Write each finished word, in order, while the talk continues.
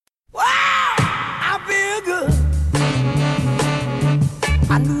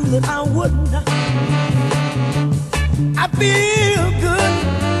that I wouldn't. I feel good.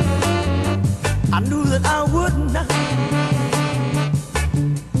 I knew that I wouldn't.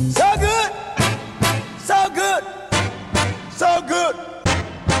 So good, so good, so good,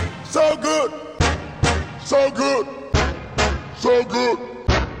 so good, so good, so good,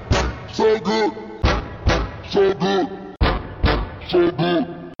 so good, so good, so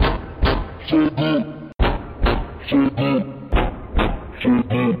good, so good, so good, so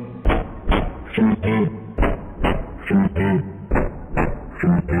good, so good, so good, so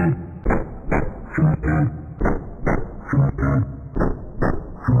good.